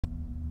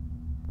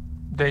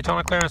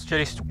Daytona clearance,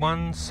 Jetty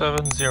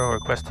 170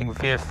 requesting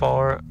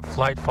VFR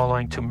flight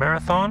following to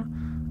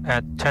Marathon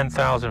at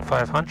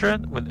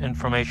 10,500 with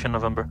information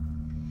November.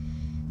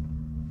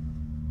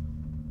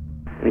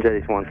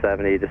 Jetty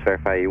 170, just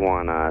verify you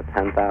want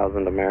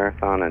 10,000 to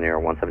Marathon and you're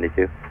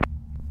 172.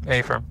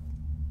 Affirm.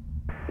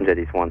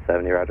 Jetty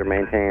 170, roger,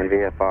 maintain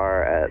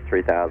VFR at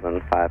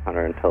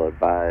 3,500 until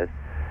advised.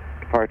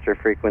 Departure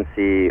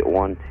frequency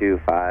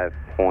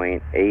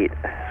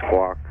 125.8,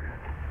 squawk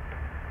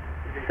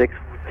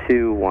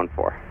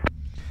 6214.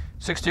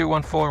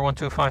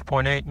 6214,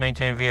 125.8,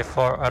 maintain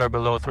VFR at or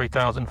below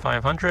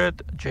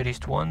 3,500, Jet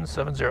East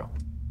 170.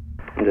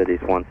 Jet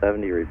East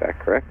 170, read back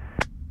correct.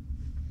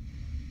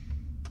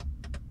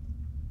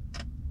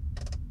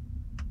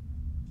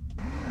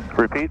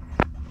 Repeat.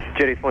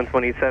 Jet East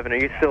 127, are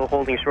you still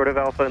holding short of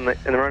Alpha in the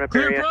run-up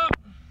area?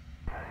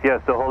 Yeah,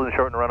 still holding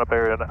short in the run-up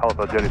area in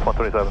Alpha, Jet East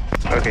 127.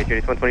 Okay, Jet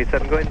East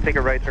 127, go ahead and take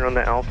a right turn on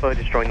the Alpha,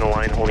 just join the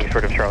line holding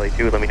short of Charlie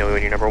 2, let me know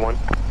when you're number 1.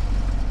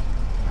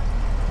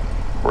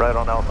 Right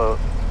on Alpha,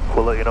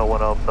 we'll let you know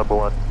when I'm number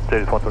 1,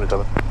 Jet East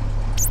 127.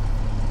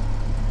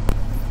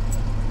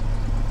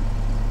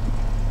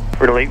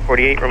 Route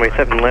 848, runway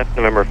 7 left,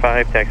 November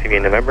 5, taxi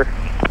via November.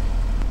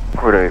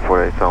 Route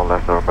 848, 7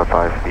 left, November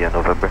 5, via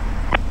November.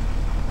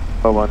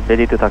 1, Jet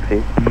East to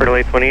taxi.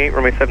 Route 828,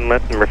 runway 7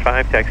 left, number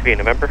 5, taxi via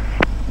November.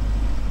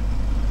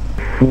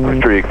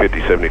 Streak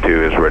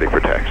 5072 is ready for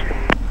taxi.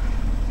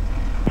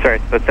 Sorry,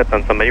 so stepped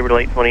on somebody. Route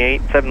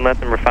 828, 7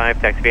 left, number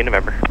 5, taxi via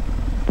November.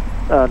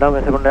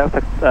 Number 7 left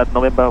at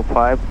November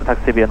 5,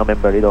 taxi via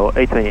November, Lido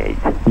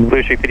 828.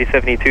 Blue Streak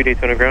 5072,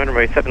 Daytona ground,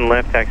 runway 7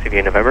 left, taxi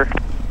via November.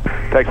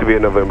 Taxi via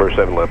November,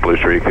 7 left, Blue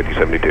Streak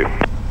 5072.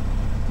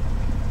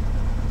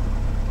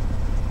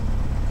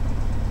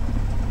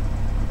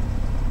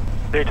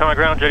 Daytona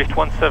ground, Jet East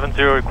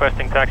 170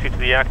 requesting taxi to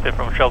the active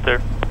from shelter.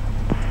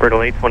 Route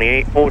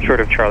 828, hold short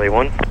of Charlie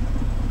 1.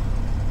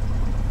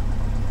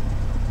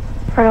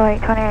 Route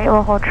 828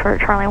 will hold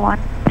short Charlie 1.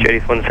 Jet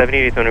East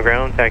 170, Daytona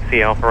ground,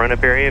 taxi Alpha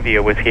run-up area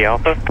via Whiskey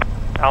Alpha.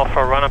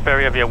 Alpha run-up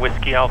area via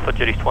Whiskey Alpha,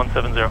 Jet East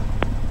 170.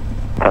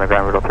 Daytona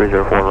ground, Route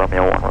 304,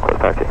 Romeo 1, request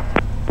taxi.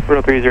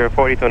 Route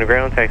 304, Daytona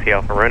ground, taxi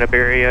Alpha run-up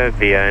area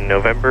via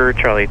November,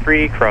 Charlie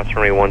 3, cross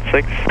runway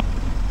 16.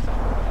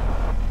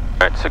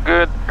 Alright, it's a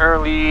good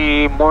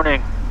early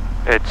morning.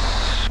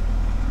 It's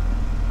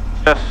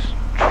just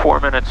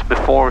 4 minutes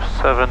before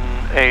 7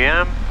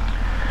 a.m.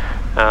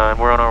 And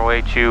we're on our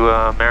way to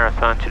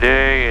Marathon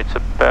today. It's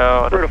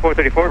about a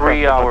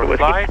 3-hour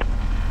flight,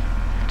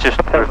 just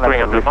over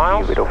 300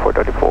 miles. Route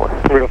 434.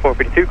 Route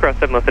 452, cross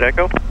 7 left at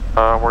Echo.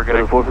 We're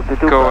going to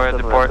go ahead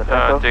and depart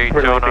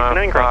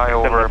Daytona, fly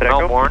over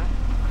Melbourne.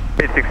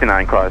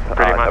 869 class.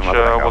 Pretty much,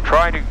 we'll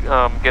try to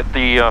get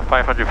the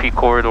 500 feet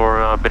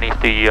corridor beneath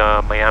the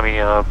Miami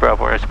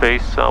Bravo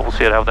airspace. We'll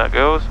see how that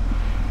goes.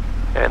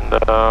 And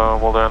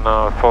we'll then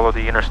follow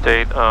the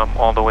interstate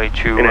all the way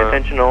to... And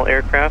attention all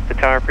aircraft, the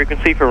tower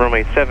frequency for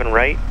runway 7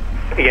 right.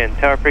 Again,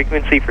 tower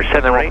frequency for 7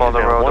 and then right. We'll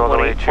follow the road all the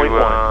way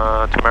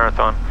to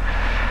Marathon.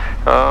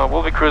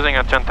 We'll be cruising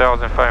at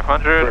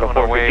 10,500 on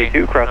our way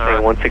to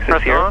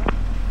Marathon.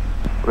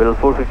 Route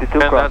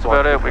 452, and that's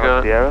about it. We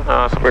got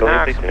some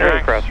snacks, some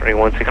drinks. Cross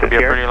runway 16 It's going to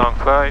be a pretty long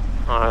flight.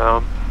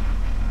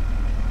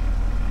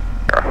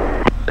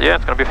 Yeah,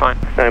 it's going to be fine.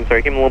 I'm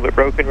sorry, came a little bit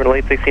broken. Route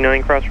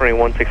 869, cross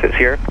runway 16 at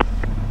Sierra.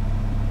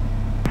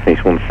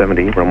 East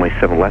 170, runway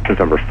 7 left,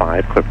 November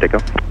 5, clear for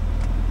takeoff.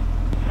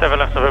 7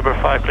 left, November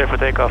 5, clear for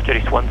takeoff, Jet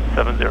East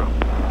 170.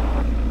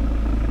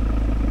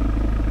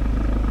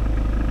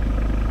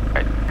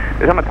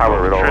 Is on the tower,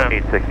 Route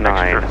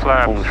 869,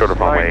 holding short of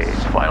runway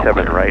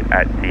 7 right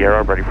at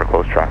Sierra, ready for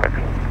close traffic.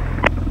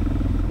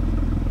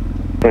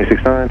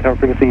 869, tower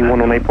frequency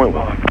 118.1.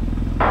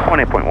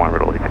 118.1,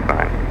 Route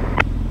 869.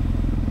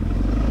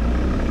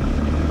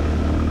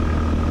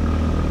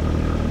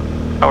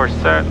 Power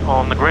set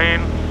on the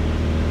green,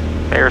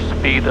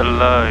 airspeed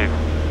alive.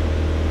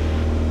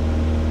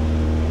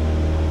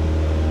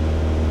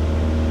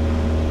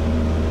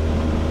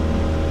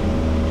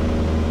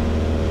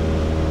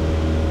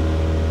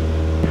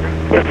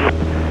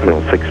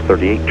 Middle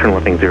 638, turn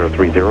left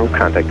 030,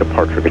 contact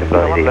departure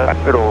beside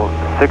Middle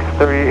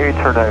 638,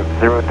 turn left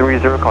 030,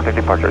 contact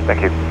departure,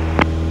 thank you.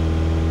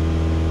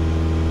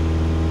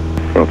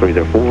 Middle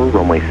 304,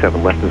 runway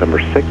 7 left, November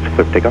 6, clear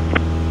for takeoff.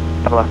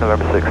 7 left,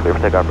 November 6, clear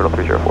for takeoff, Middle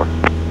 304.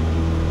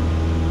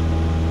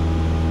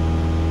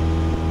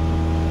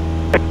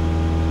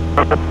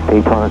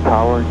 Daytona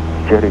Tower,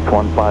 Jet East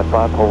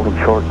 155, holding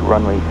short,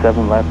 runway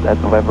 7 left at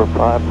November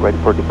 5, ready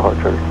for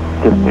departure.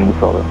 Just in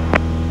photo.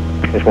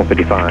 It's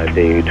 155,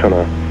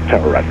 Daytona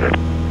Tower, roger.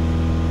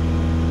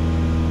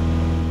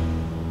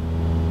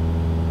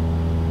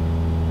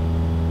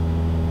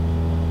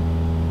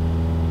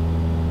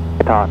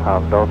 Daytona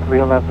Tower,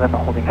 311,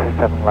 holding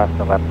 7 left,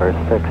 November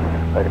 6,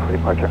 ready for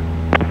departure.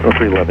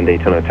 311,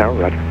 Daytona Tower,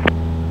 roger.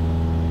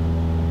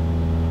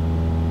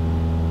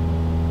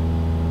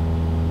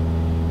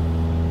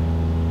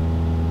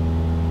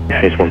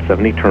 Chase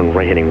 170, turn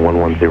right heading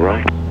 110.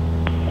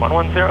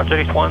 110, Jet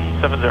East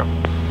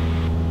 170.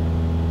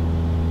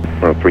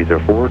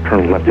 304,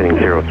 turn left heading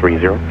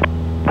 030.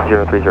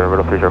 030,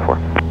 runway 304.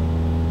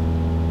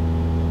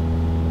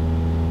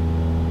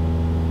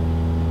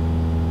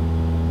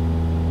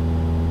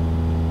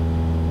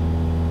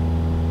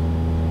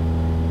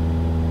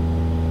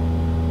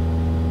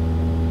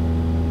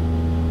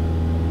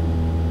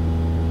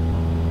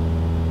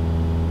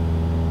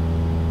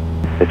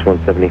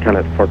 H170,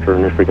 contact departure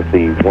near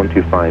frequency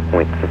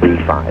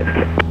 125.35.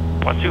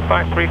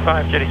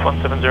 12535, Jetty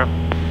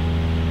 170.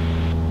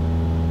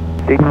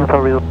 Daytona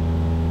Tower real.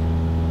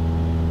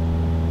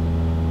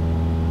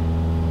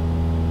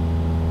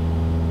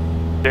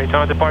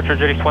 Daytona departure,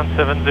 Jetty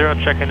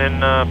 170, checking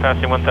in,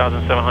 passing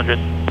 1,700.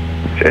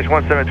 Jetty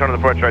 170, turn to the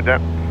departure right there.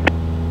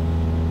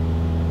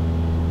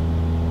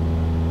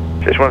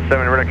 Jetty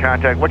 170, radar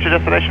contact. What's your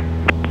destination?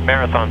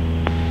 Marathon,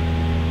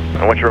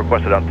 And what's your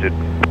requested altitude?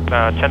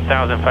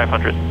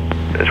 10,500.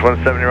 Jetty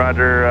 170,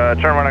 roger.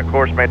 Turn right on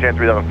course, maintain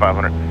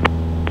 3,500.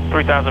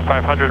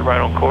 3,500,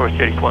 right on course,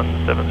 Jetty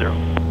 170.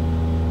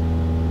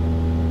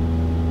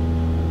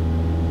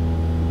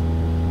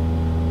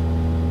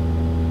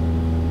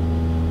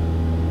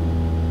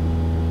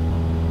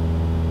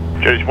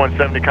 Jetty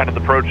 170, contact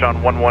approach on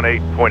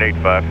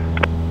 118.85.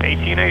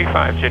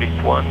 1885, Jetty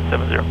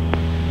 170.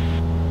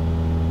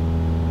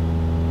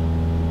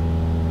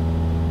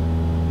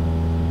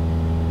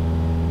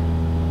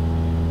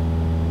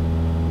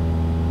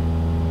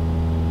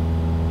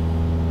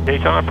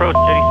 Daytona approach,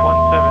 Jetty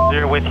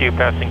 170 with you,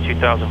 passing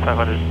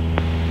 2,500.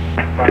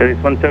 Jetty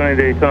 170,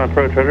 Daytona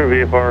approach, rudder,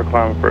 VFR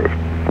climb approved.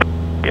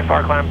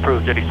 VFR climb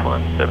approved, Jetty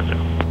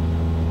 170.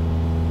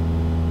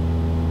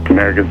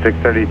 American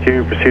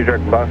 632, proceed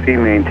direct Buffy,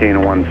 maintain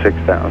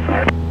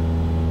 16,000.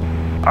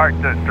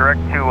 Alright, direct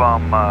to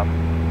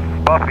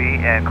Buffy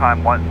and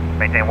climb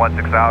maintain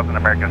 16,000,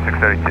 American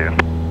 632.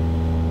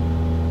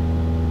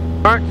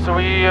 Alright, so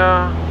we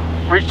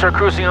reached our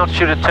cruising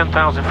altitude at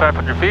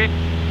 10,500 feet.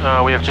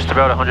 We have just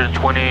about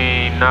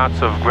 120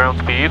 knots of ground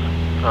speed,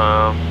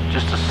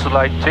 just a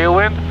slight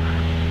tailwind,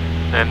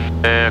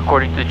 and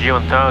according to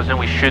G1000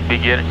 we should be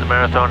getting the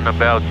marathon in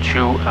about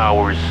 2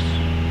 hours.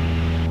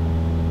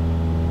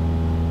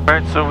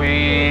 Alright, so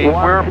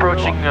we're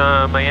approaching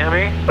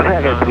Miami,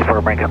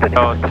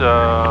 about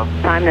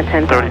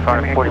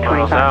 35-40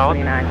 miles out.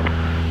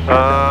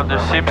 There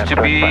seems to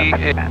be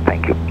a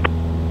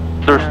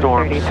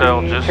thunderstorm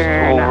cell just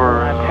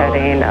over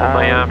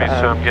Miami,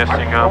 so I'm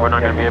guessing we're not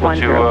going to be able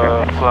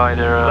to fly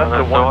there at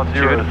no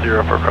altitude.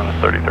 0 for cross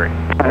 33.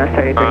 Cross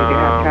 33, do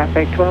have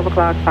traffic, 12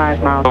 o'clock,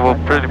 5 miles. So we'll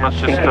pretty much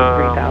just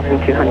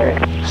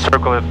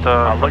circle it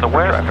from the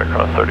west,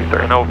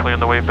 and hopefully on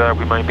the way back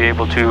we might be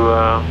able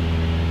to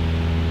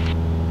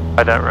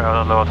fly that route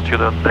on low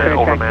altitude and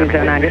over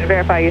Miami. Just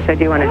verify you said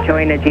you want to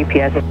join the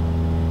GPS.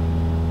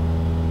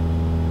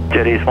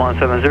 Jetty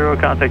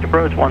 170, contact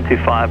approach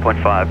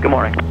 125.5. Good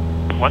morning.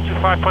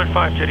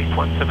 125.5, Jetty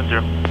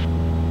 170.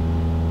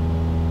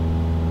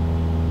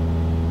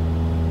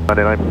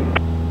 99.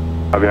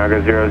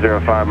 Avianca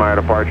 005, my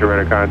departure,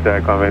 radar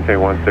contact, climb maintain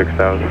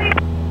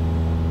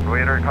 16,000.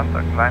 Radar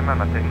contact, climb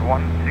maintain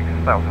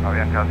 16,000,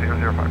 Avianca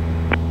 005.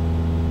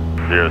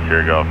 0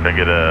 Golf, can I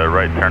get a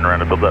right turn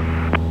around and build up?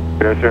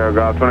 0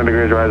 Golf, 20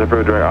 degrees rise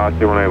approved, right,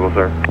 Austin enable,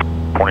 sir.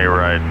 20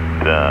 right,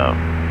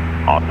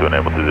 also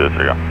enabled to do this,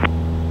 here you go.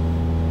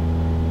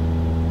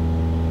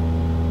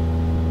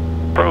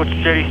 Approach,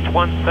 Jetty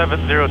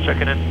 170,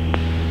 checking in.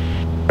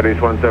 Jetty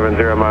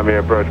 170, Miami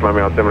approach,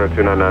 Miami altimeter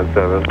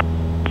 2997.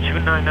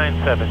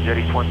 2997,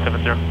 Jetty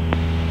 170.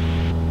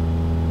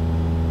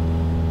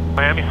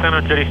 Miami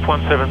Center, Jetty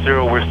 170,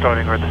 we're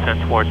starting our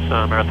descent towards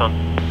Marathon.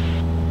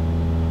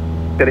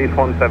 Jetty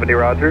 170,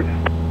 roger.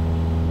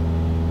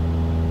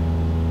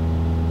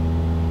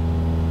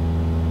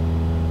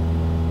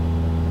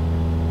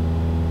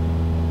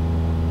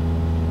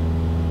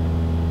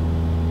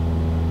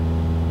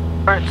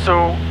 Alright,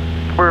 so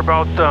we're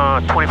about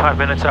 25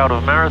 minutes out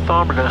of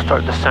Marathon. We're going to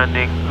start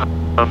descending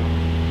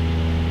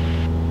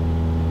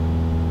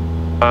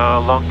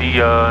along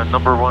the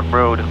number 1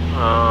 road.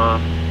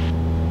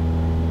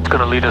 It's going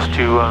to lead us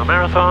to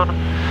Marathon.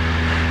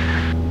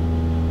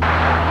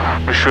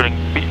 We should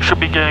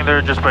be getting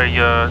there just by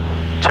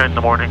 10 in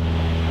the morning.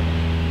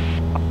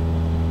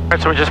 Alright,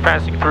 so we're just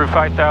passing through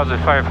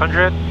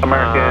 5,500.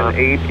 American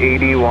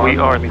 881. We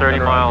are 30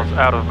 miles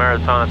out of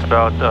Marathon. It's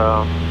about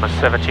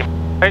 17.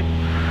 Right.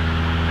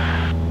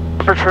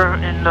 Temperature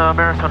in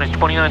Marathon is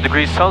 29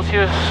 degrees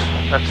Celsius.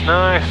 That's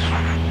nice.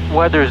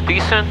 Weather is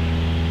decent.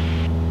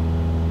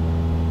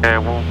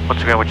 And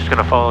once again, we're just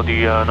going to follow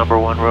the number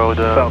 1 road.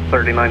 About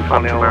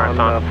 3920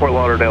 on Fort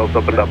Lauderdale's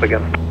opened up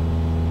again.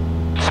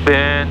 It's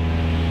been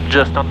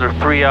just under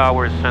 3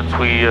 hours since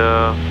we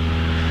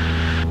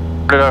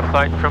started our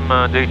flight from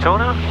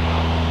Daytona.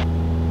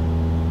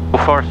 So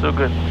far, so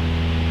good.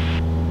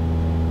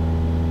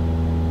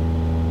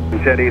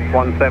 Jetty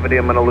 170,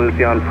 I'm going to lose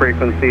you on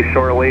frequency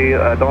shortly.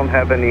 Don't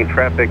have any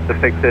traffic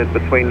depicted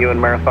between you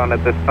and Marathon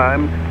at this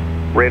time.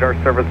 Radar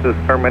services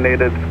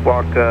terminated.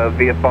 Squawk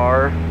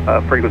VFR,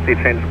 frequency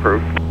change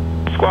approved.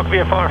 Squawk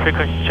VFR,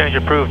 frequency change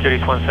approved, Jetty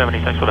 170,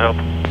 thanks for the help.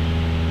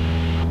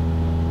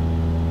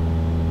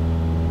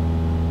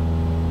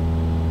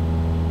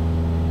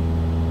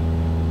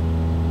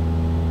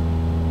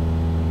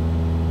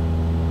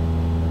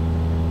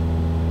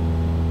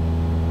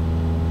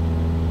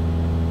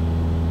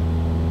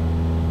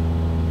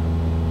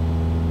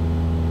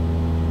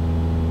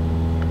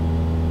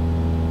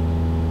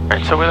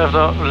 Alright, so we have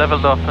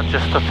leveled off at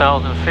just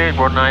 1,000 feet.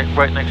 We're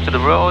right next to the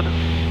road.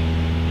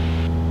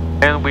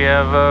 And we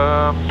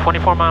have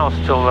 24 miles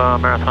till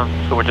Marathon.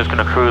 So we're just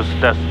going to cruise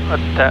at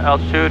that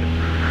altitude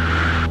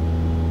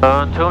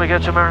until we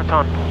get to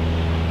Marathon.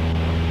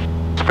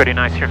 It's pretty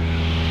nice here.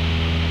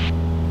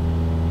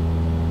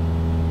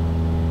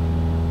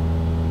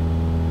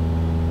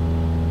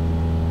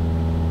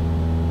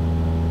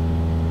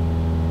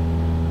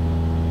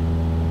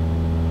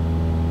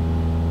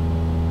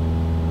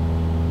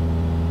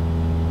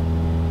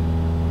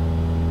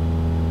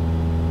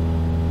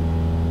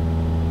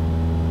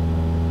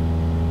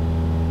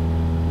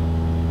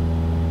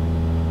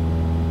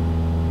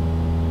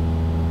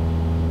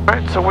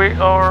 Alright, so we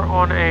are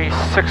on a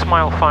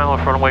 6-mile final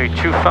for runway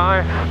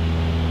 25.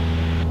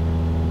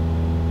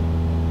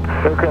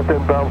 Aircraft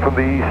inbound from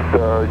the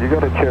east, you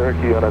got a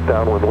Cherokee on a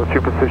downwind. What's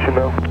your position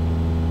now?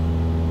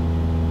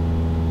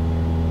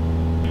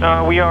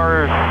 We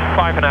are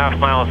 5.5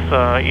 miles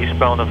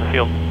eastbound of the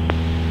field.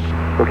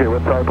 Okay,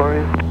 what type are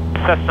you?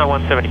 Cessna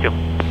 172.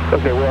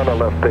 Okay, we're on the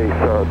left base,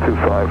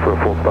 25 for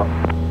a full stop.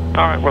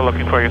 Alright, we're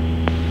looking for you.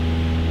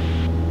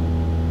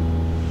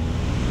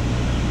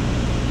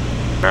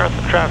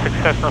 Marathon traffic,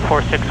 Cessna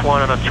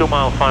 461 on a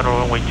 2-mile final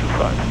runway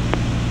 25.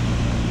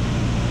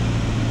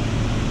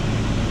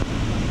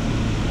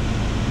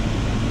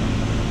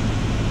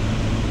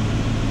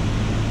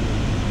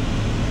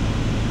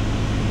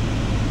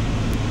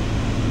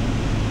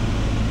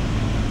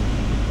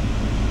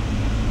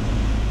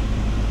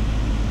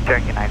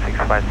 Cherokee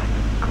 965,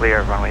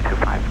 clear runway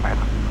 25,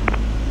 Marathon.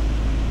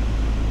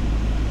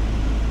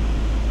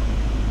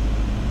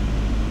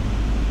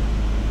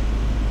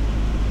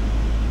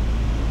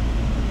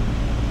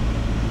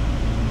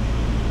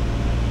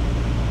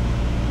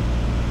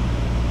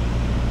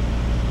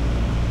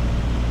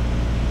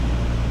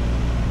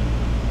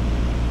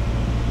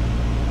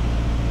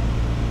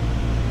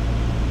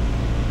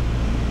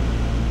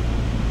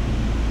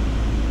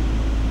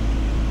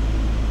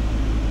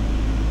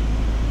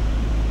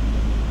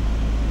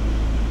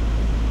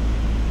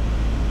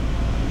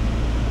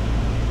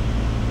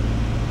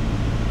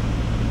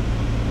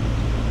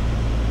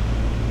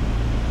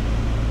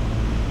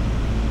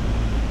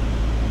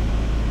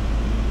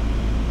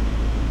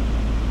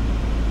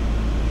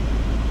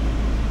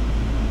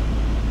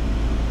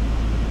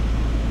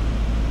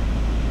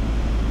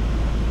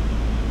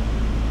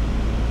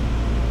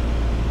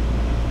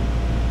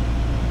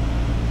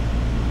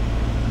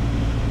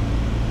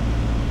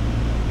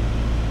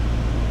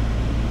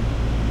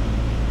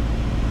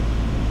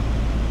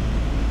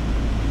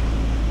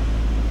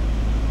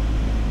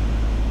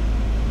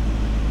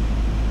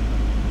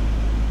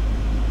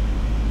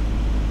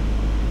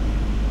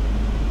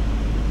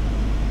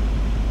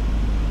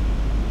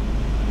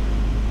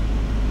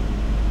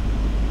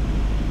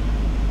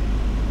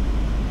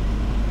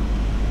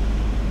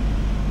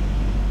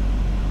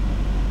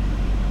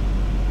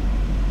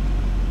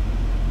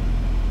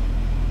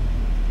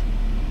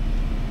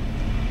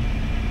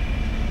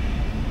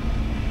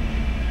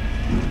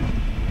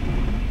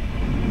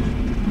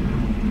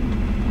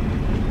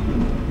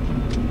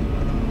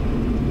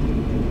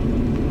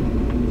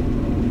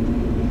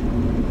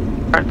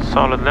 Alright,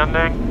 solid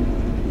landing.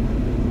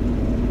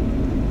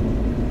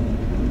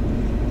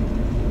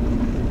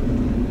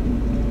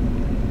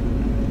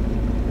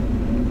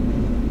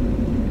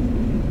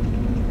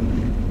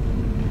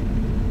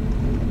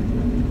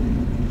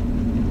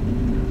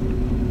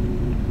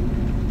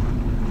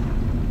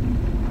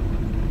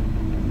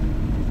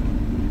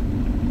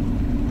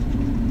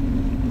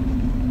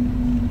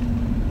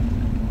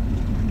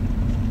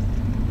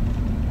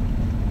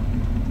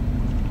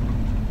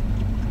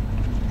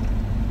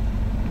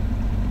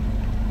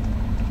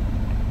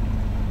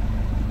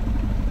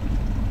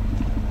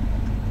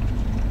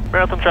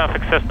 Marathon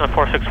traffic, Cessna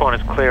 461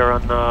 is clear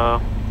on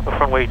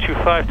runway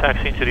 25,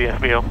 taxiing to the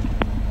FBO.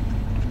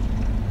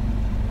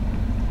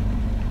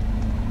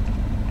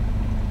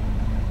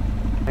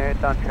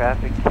 Marathon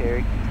traffic,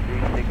 Cherokee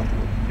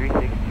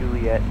 36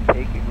 Juliet,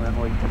 taking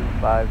runway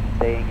 25,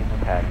 staying in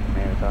the pattern,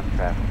 Marathon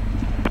traffic.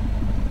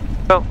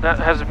 Well, that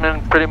has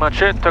been pretty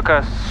much it. Took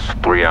us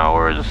 3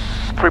 hours,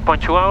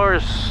 3.2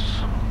 hours,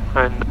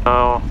 and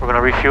we're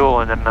gonna refuel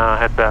and then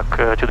head back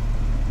to the...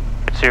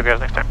 See you guys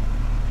next time.